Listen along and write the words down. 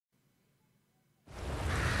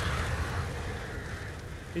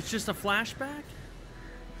It's just a flashback?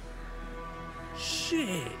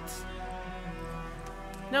 Shit.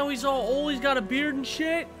 Now he's all old, he's got a beard and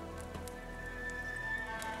shit?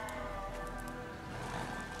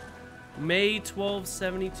 May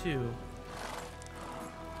 1272.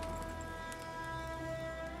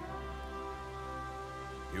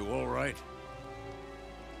 You all right?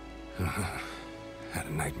 Had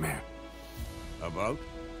a nightmare. About?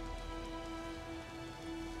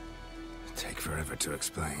 Take forever to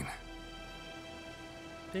explain.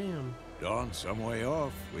 Damn. Dawn's some way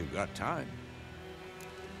off. We've got time.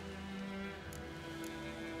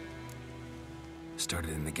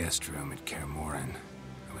 Started in the guest room at Kaer Morhen.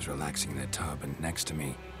 I was relaxing in the tub, and next to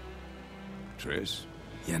me, Triss?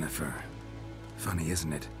 Yennefer. Funny,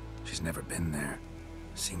 isn't it? She's never been there.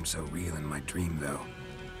 Seemed so real in my dream, though.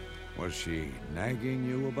 Was she nagging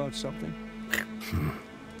you about something?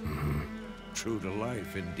 True to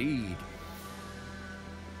life, indeed.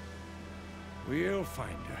 We'll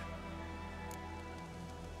find her.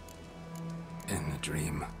 In the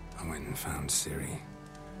dream, I went and found Ciri.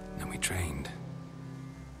 Then we trained.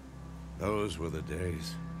 Those were the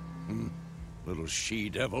days. Little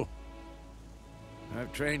she-devil.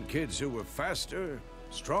 I've trained kids who were faster,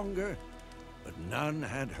 stronger, but none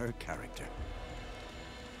had her character.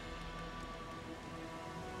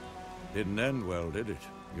 Didn't end well, did it?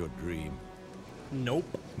 Your dream? Nope.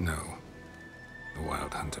 No. The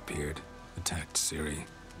Wild Hunt appeared, attacked Ciri.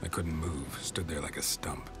 I couldn't move, stood there like a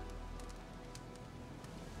stump.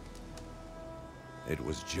 It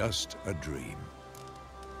was just a dream.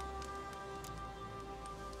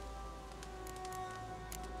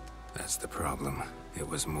 That's the problem. It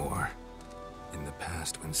was more. In the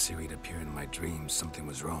past, when Ciri'd appear in my dreams, something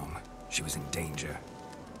was wrong. She was in danger.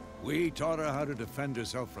 We taught her how to defend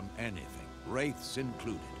herself from anything, wraiths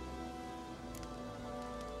included.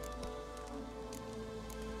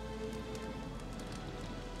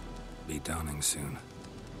 Be dawning soon.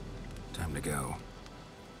 Time to go.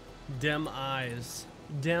 Dem eyes.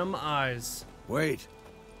 Dem eyes. Wait.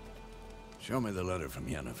 Show me the letter from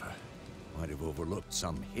Yennefer. Might have overlooked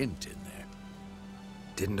some hint in there.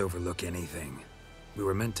 Didn't overlook anything. We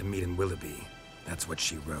were meant to meet in Willoughby. That's what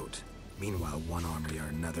she wrote. Meanwhile, one army or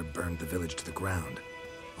another burned the village to the ground.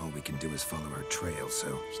 All we can do is follow her trail,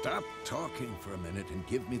 so... Stop talking for a minute and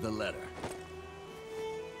give me the letter.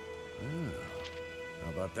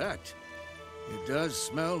 How about that? It does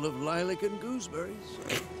smell of lilac and gooseberries.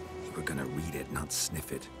 You were gonna read it, not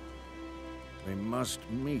sniff it. We must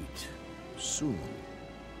meet soon.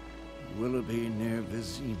 Willoughby near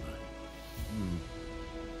Vizima.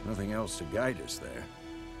 Nothing else to guide us there.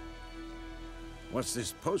 What's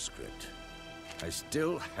this postscript? I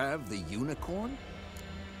still have the unicorn?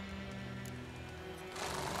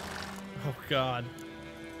 Oh, God.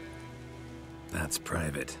 That's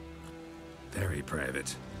private. Very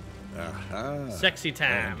private. Aha. Sexy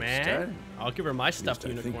time, man. understand. I'll give her my At least stuffed I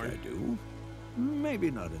think unicorn. I do.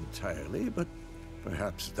 Maybe not entirely, but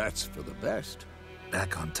perhaps that's for the best.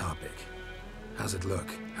 Back on topic. How's it look?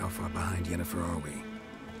 How far behind Yennefer are we?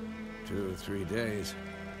 2 or 3 days.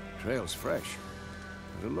 Trail's fresh.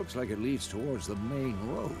 But it looks like it leads towards the main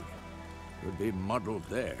road. Could be muddled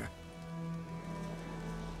there.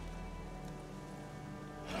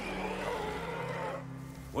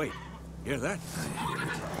 Wait, hear that? I hear it.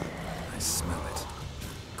 I smell it.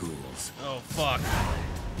 Ghouls. Oh, fuck.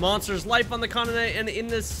 Monsters, life on the continent and in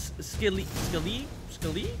this skellage?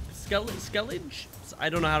 I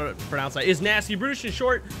don't know how to pronounce that. Is nasty, brutish, in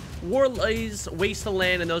short. War lays waste the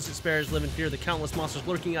land, and those it spares live in fear of the countless monsters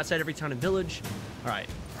lurking outside every town and village. All right,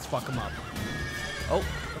 let's fuck them up. Oh,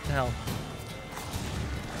 what the hell?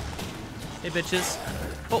 Hey, bitches.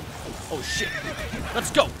 Oh, oh shit. Let's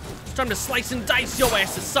go. It's time to slice and dice your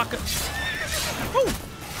asses, sucker. Oh,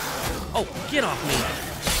 oh, get off me.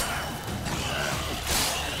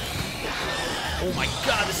 Oh my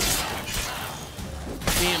God, this is...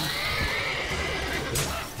 Damn.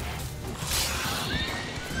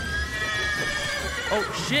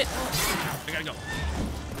 Oh, shit. I gotta go.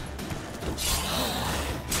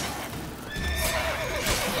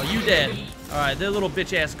 Oh, you dead. Alright, they're little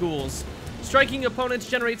bitch-ass ghouls. Striking opponents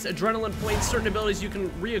generates adrenaline points. Certain abilities you can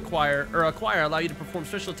reacquire or acquire allow you to perform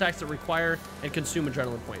special attacks that require and consume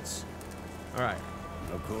adrenaline points. Alright.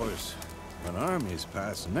 Of course. When armies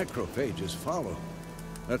pass, necrophages follow.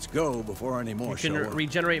 Let's go before any more You can show up.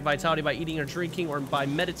 regenerate vitality by eating or drinking or by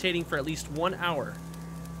meditating for at least 1 hour.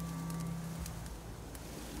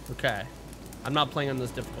 Okay. I'm not playing on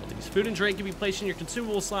those difficulties. Food and drink can be placed in your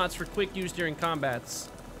consumable slots for quick use during combats.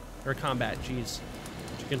 Or combat, jeez.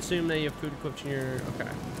 To consume, then you have food equipped in your... Okay.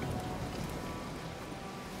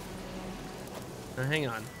 hang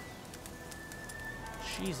on.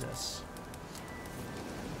 Jesus.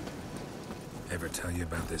 Ever tell you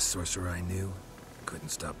about this sorcerer I knew? Couldn't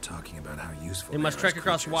stop talking about how useful They must trek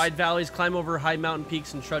across wide valleys, climb over high mountain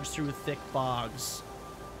peaks, and trudge through thick bogs.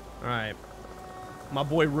 Alright. My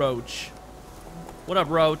boy Roach. What up,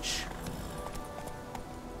 Roach?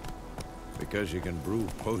 Because you can brew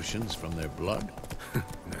potions from their blood?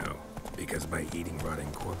 No, because by eating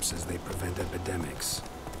rotting corpses, they prevent epidemics.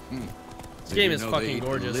 This game is fucking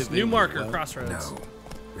gorgeous. New marker, Crossroads. No,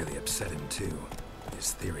 really upset him too.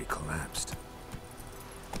 His theory collapsed.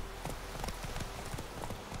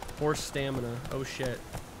 Horse stamina. Oh shit.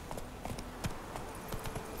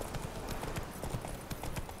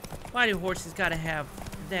 Why do horses gotta have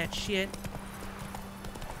that shit?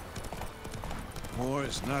 War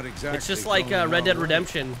is not exactly. It's just like Red Dead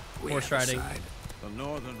Redemption horse riding. The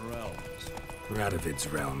Northern Realms. Radovid's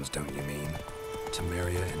realms, don't you mean?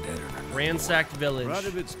 Temeria and Edirn are no Ransacked village.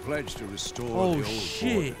 Radovid's pledged to restore Oh, the old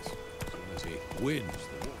shit. borders as soon as he wins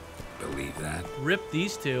the war. more. Believe that? Rip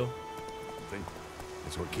these two. I think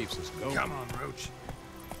that's what keeps us going. Come on, Roach.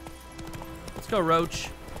 Let's go, Roach.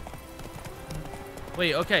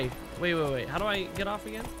 Wait, okay. Wait. How do I get off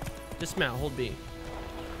again? Dismount, hold B.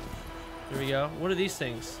 Here we go. What are these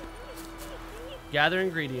things? Gather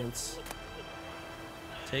ingredients.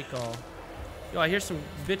 Take all. Yo, I hear some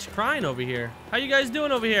bitch crying over here. How you guys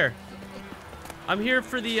doing over here? I'm here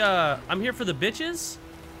for the bitches?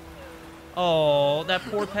 Oh, that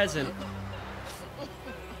poor peasant.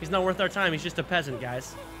 He's not worth our time. He's just a peasant,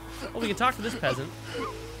 guys. Oh, we can talk to this peasant.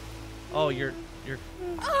 Oh, you're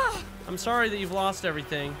I'm sorry that you've lost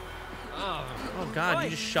everything. Oh God, you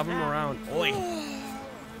just shove him around. Oi.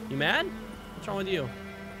 You mad? What's wrong with you?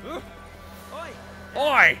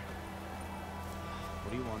 Oi!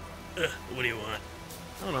 What do you want? What do you want?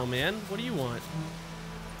 I don't know, man. What do you want?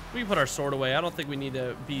 We can put our sword away. I don't think we need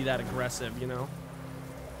to be that aggressive, you know?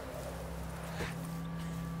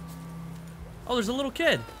 Oh, there's a little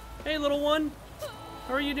kid. Hey, little one.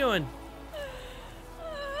 How are you doing?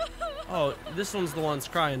 Oh, this one's the one that's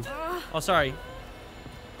crying. Oh, sorry.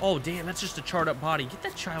 Oh, damn, that's just a charred up body. Get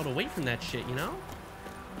that child away from that shit, you know?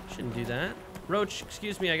 Shouldn't do that. Roach,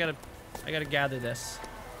 excuse me, I gotta gather this.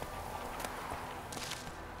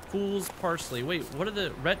 Fool's parsley. Wait, what are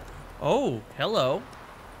the red? Oh, hello.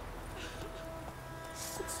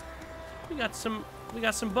 We got some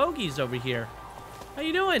bogeys over here. How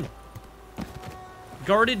you doing?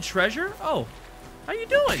 Guarded treasure? Oh, how you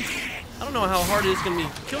doing? I don't know how hard it is gonna be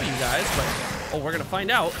to kill you guys, but oh, we're gonna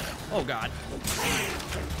find out. Oh God.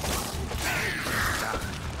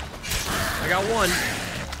 I got one.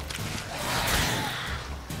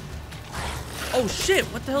 Oh shit,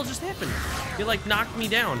 what the hell just happened? You like knocked me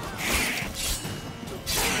down.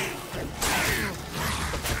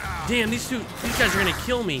 Damn, these guys are gonna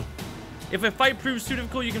kill me. If a fight proves too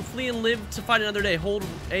difficult, you can flee and live to fight another day. Hold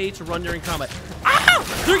A to run during combat.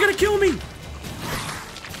 Ow! They're gonna kill me!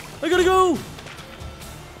 I gotta go!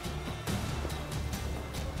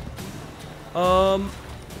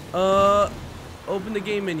 Open the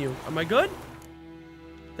game menu. Am I good?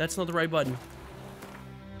 That's not the right button.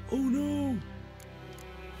 Oh no!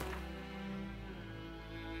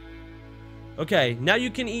 Okay, now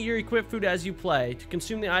you can eat your equipped food as you play. To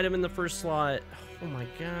consume the item in the first slot. Oh my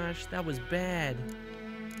gosh, that was bad.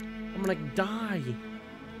 I'm gonna die.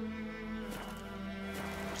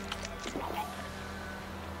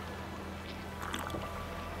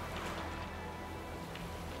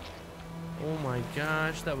 Oh my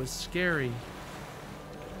gosh, that was scary.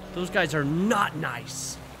 Those guys are not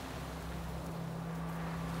nice.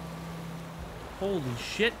 Holy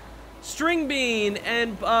shit. String Bean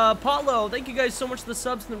and Paulo, thank you guys so much for the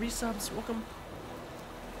subs and the resubs. Welcome.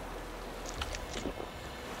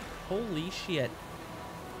 Holy shit.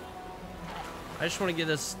 I just want to get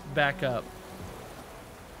this back up.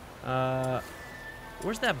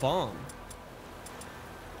 Where's that bomb?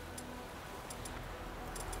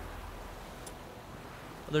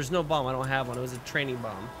 There's no bomb. I don't have one. It was a training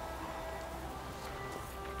bomb.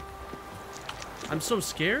 I'm so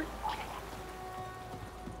scared.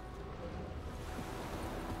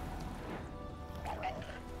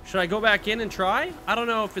 Should I go back in and try? I don't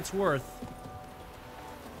know if it's worth.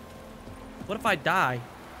 What if I die?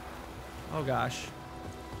 Oh gosh.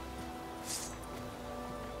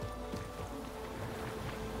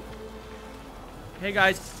 Hey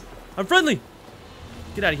guys, I'm friendly.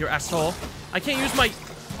 Get out of here, asshole. I can't use my...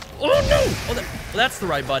 Oh no! Oh, that's the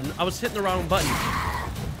right button. I was hitting the wrong button.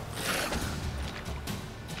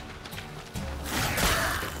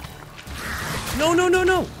 No, no, no,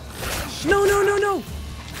 no! No, no, no, no!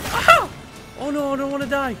 Aha! Oh no, I don't want to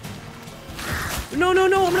die. No, no,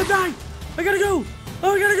 no, I'm gonna die. I gotta go.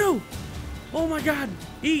 Oh, I gotta go. Oh my God.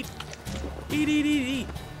 Eat. Eat, eat, eat, eat.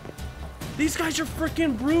 These guys are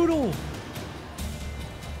freaking brutal.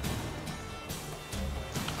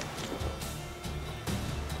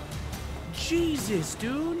 Jesus,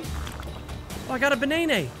 dude. Oh, I got a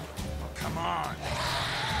banana. Come on.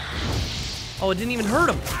 Oh, it didn't even hurt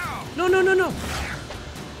him. No, no, no, no.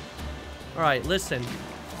 All right, listen.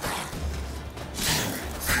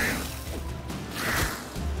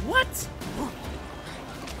 What?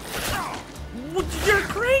 You're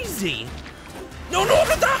crazy. No, no, I'm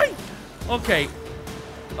gonna die. Okay.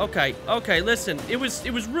 Okay, okay, listen. It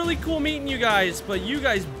was really cool meeting you guys, but you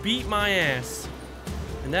guys beat my ass.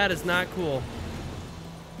 And that is not cool.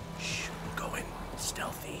 Shh, we're going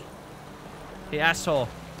stealthy. Hey, asshole.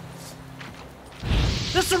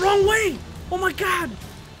 That's the wrong way! Oh my God!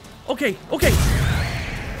 Okay, okay.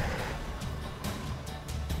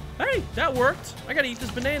 Hey, that worked. I gotta eat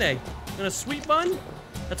this banana. And a sweet bun?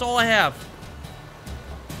 That's all I have.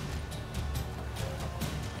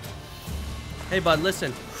 Hey, bud,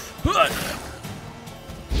 listen.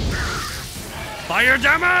 Fire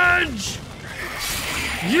damage!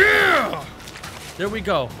 Yeah! There we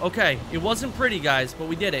go. Okay, it wasn't pretty, guys, but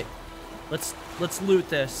we did it. Let's loot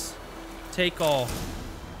this. Take all.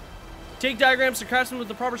 Take diagrams to craftsmen with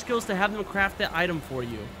the proper skills to have them craft that item for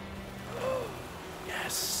you.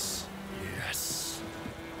 Yes. Yes.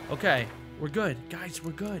 Okay, we're good. Guys,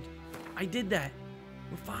 we're good. I did that.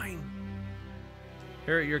 We're fine.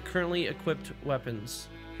 Here are your currently equipped weapons.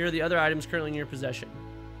 Here are the other items currently in your possession.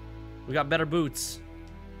 We got better boots.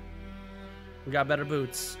 We got better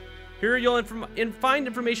boots. Here you'll find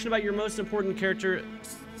information about your most important character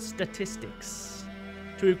statistics.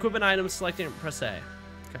 To equip an item, select it and press A.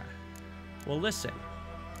 Okay. Well, listen.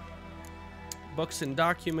 Books and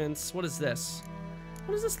documents. What is this?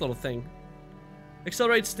 What is this little thing?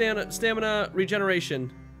 Accelerate stamina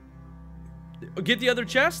regeneration. Get the other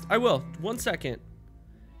chest? I will. 1 second.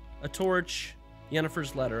 A torch.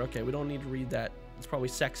 Yennefer's letter. Okay, we don't need to read that. It's probably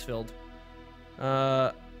sex-filled.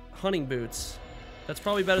 Hunting boots. That's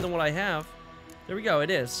probably better than what I have. There we go.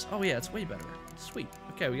 It is. Oh, yeah. It's way better. Sweet.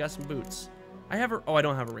 Okay, we got some boots. I have a... Oh, I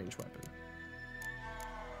don't have a ranged weapon.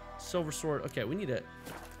 Silver sword. Okay, we need it.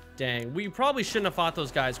 Dang. We probably shouldn't have fought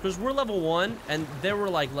those guys because we're level 1 and they were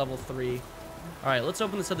like level 3. All right, let's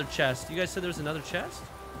open this other chest. You guys said there's another chest?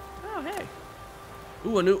 Oh, hey.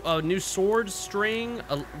 Ooh, a new sword, string,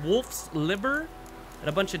 a wolf's liver, and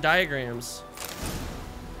a bunch of diagrams.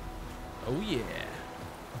 Oh, yeah.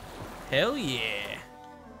 Hell yeah.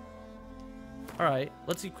 All right,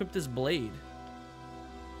 let's equip this blade.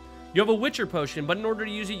 You have a Witcher potion, but in order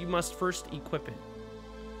to use it, you must first equip it.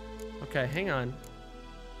 Okay, hang on.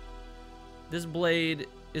 This blade,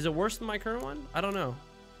 is it worse than my current one? I don't know.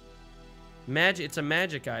 Magic, it's a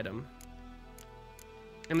magic item.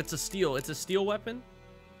 And it's a steel weapon?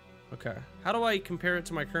 Okay, how do I compare it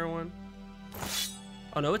to my current one?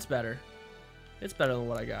 Oh no, it's better. It's better than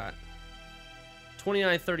what I got.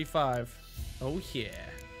 29.35. Oh yeah.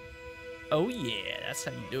 Oh yeah, that's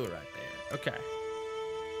how you do it right there. Okay.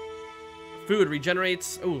 Food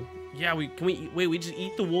regenerates. Oh, yeah, can we eat, wait, we just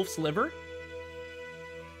eat the wolf's liver?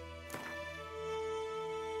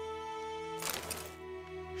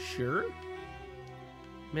 Sure.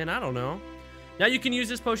 Man, I don't know. Now you can use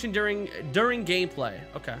this potion during gameplay.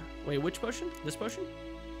 Okay. Wait, which potion? This potion?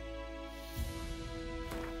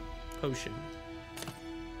 Potion.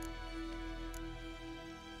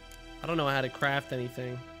 I don't know how to craft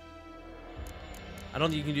anything. I don't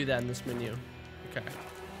think you can do that in this menu. Okay.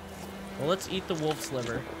 Well, let's eat the wolf's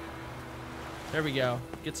liver. There we go.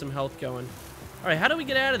 Get some health going. All right, how do we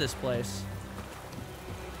get out of this place?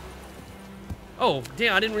 Oh,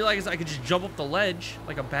 damn, I didn't realize I could just jump up the ledge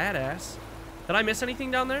like a badass. Did I miss anything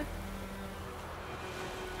down there?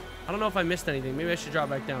 I don't know if I missed anything. Maybe I should drop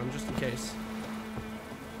back down just in case.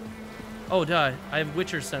 Oh, duh. I have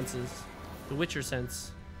Witcher senses. The Witcher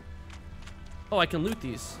sense. Oh, I can loot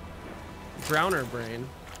these. Drowner brain.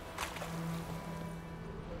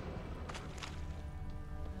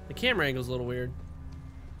 The camera angle's a little weird.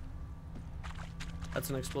 That's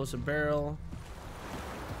an explosive barrel.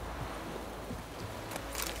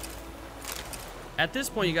 At this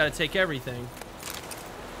point, you gotta take everything.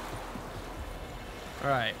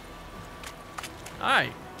 Alright.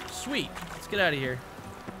 Alright. Sweet. Let's get out of here.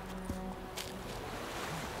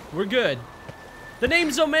 We're good. The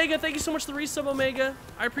name's Omega. Thank you so much for the resub, Omega.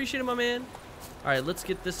 I appreciate it, my man. Alright, let's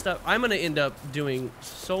get this stuff. I'm gonna end up doing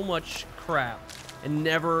so much crap and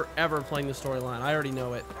never, ever playing the storyline. I already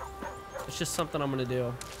know it. It's just something I'm gonna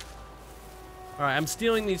do. Alright, I'm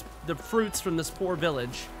stealing the fruits from this poor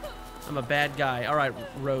village. I'm a bad guy. All right,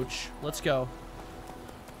 Roach. Let's go.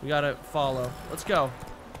 We gotta follow. Let's go.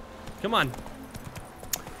 Come on.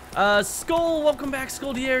 Skull, welcome back,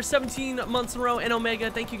 Skull Dier. 17 months in a row. And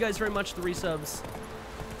Omega, thank you guys very much for the resubs.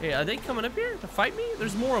 Hey, are they coming up here to fight me?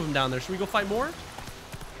 There's more of them down there. Should we go fight more?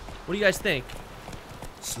 What do you guys think?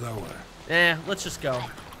 Slower. Let's just go.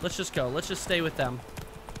 Let's just go. Let's just stay with them.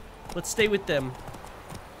 Let's stay with them.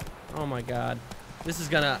 Oh my god. This is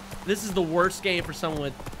the worst game for someone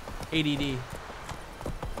with ADD.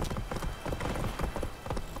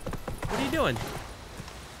 What are you doing?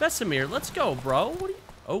 Vesemir, let's go, bro. What are you...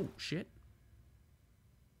 Oh, shit.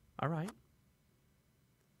 Alright.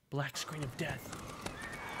 Black screen of death.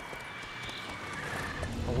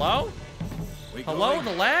 Hello? Hello,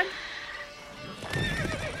 the lag?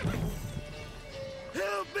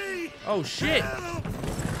 Help me! Oh, shit. Help!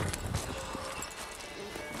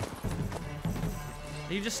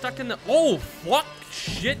 Are you just stuck in the... Oh, fuck.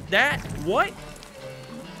 Shit, that... What?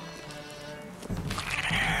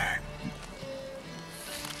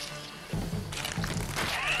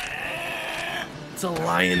 It's a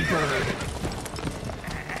lion bird.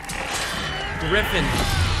 Griffin.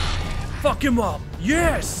 Fuck him up.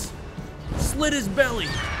 Yes! Slit his belly.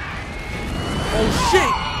 Oh,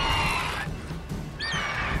 shit.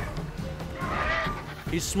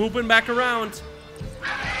 He's swooping back around.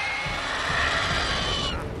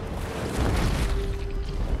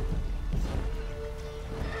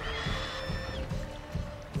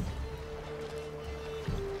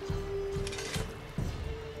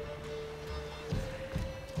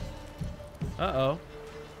 Uh-oh.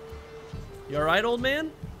 You alright, old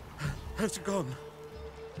man? How's it gone?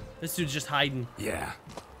 This dude's just hiding. Yeah.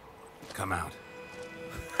 Come out.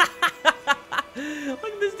 Look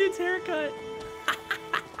at this dude's haircut.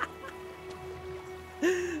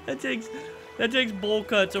 that takes bowl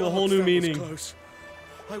cut to a whole new meaning. Close.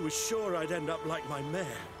 I was sure I'd end up like my mare.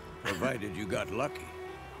 Provided you got lucky.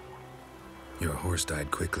 Your horse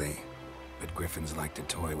died quickly, but griffins like to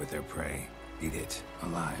toy with their prey. Eat it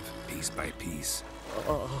alive, piece by piece.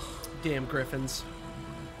 Oh, damn griffins.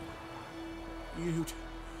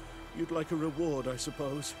 You'd like a reward, I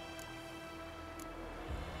suppose.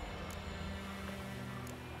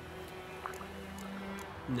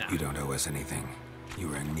 No. You don't owe us anything. You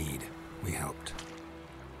were in need. We helped.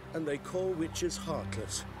 And they call witches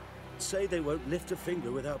heartless. Say they won't lift a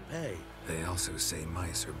finger without pay. They also say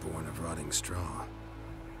mice are born of rotting straw.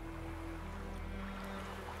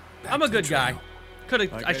 Back I'm a to the good guy. trail.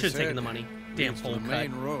 I should have taken the money. Damn leads to full the cut.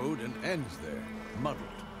 main road and ends there, muddled.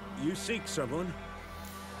 You seek someone?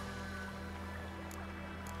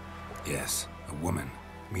 Yes, a woman.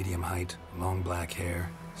 Medium height, long black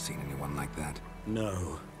hair. Seen anyone like that?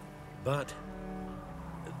 No. But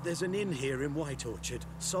there's an inn here in White Orchard.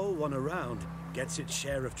 Sole one around. Gets its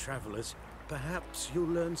share of travelers. Perhaps you'll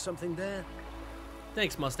learn something there?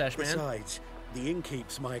 Thanks, mustache man. Besides, the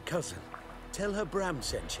innkeep's my cousin. Tell her Bram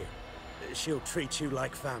sent you. She'll treat you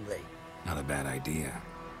like family. Not a bad idea.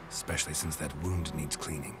 Especially since that wound needs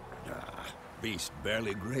cleaning. Beast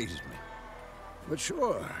barely grazed me. But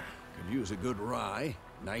sure, could use a good rye.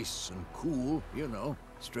 Nice and cool, you know,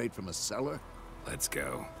 straight from a cellar. Let's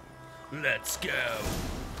go. Let's go.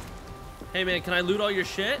 Hey man, can I loot all your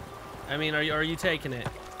shit? I mean, are you taking it?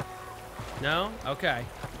 No? Okay.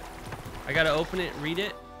 I gotta open it, read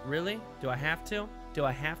it. Really? Do I have to? Do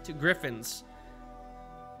I have to? Griffins.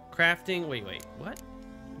 Crafting. Wait. What?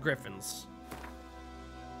 Griffins.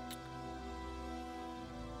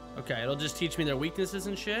 Okay, it'll just teach me their weaknesses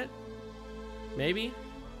and shit. Maybe.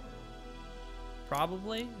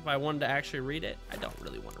 Probably. If I wanted to actually read it. I don't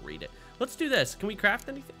really want to read it. Let's do this. Can we craft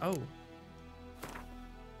anything? Oh.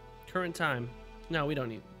 Current time. No, we don't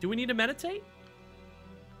need. Do we need to meditate?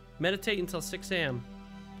 Meditate until 6 a.m.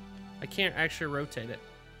 I can't actually rotate it.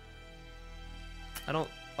 I don't.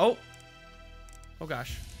 Oh. Oh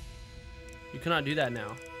gosh. You cannot do that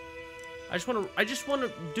now. I just want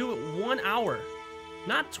to do it 1 hour,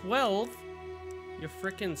 not 12. You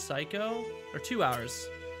freaking psycho. Or 2 hours.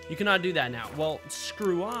 You cannot do that now. Well,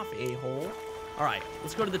 screw off, a-hole. All right,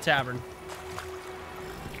 let's go to the tavern.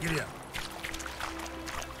 Giddy up.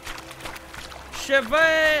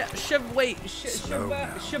 Shavok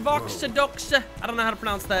Sedoxa. I don't know how to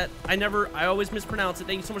pronounce that. I always mispronounce it.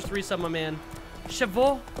 Thank you so much for resub, my man.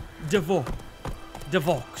 Shavok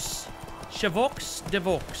Devox. Shavok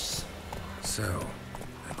Devox. So,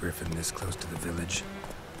 a griffin this close to the village?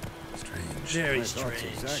 Strange. Very strange.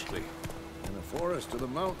 Exactly. In the forest or the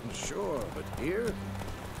mountains, sure, but here,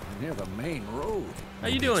 near the main road. How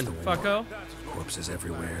you doing, fucko? Corpses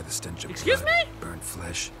everywhere, the stench of Excuse blood, me? burnt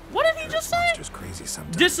flesh. What did he just say? Monsters crazy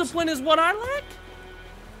sometimes. Discipline is what I lack?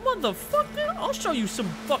 Motherfucker, I'll show you some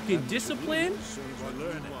fucking discipline.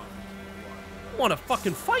 I wanna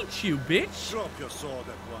fucking fight you, bitch. Drop your sword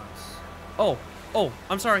at once. Oh,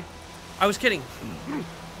 I'm sorry. I was kidding.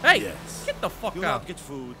 Hey, Yes. get the fuck You'll out. not get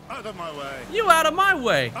food. Out of my way. You out of my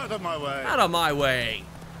way. Out of my way. Out of my way.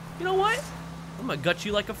 You know what? I'm gonna gut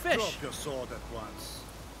you like a fish. Drop your sword at once.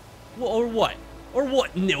 Well, or what? Or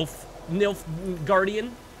what, Nilf? Nilf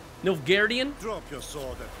Guardian? Nilf Guardian? Drop your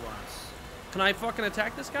sword at once. Can I fucking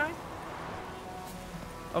attack this guy?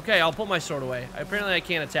 Okay, I'll put my sword away. Apparently I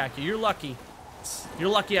can't attack you. You're lucky. You're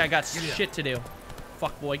lucky I got shit to do.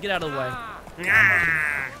 Fuck boy, get out of the way.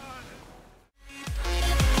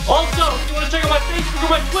 Also, if you want to check out my Facebook or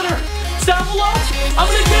my Twitter, it's down below. I'm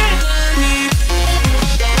gonna get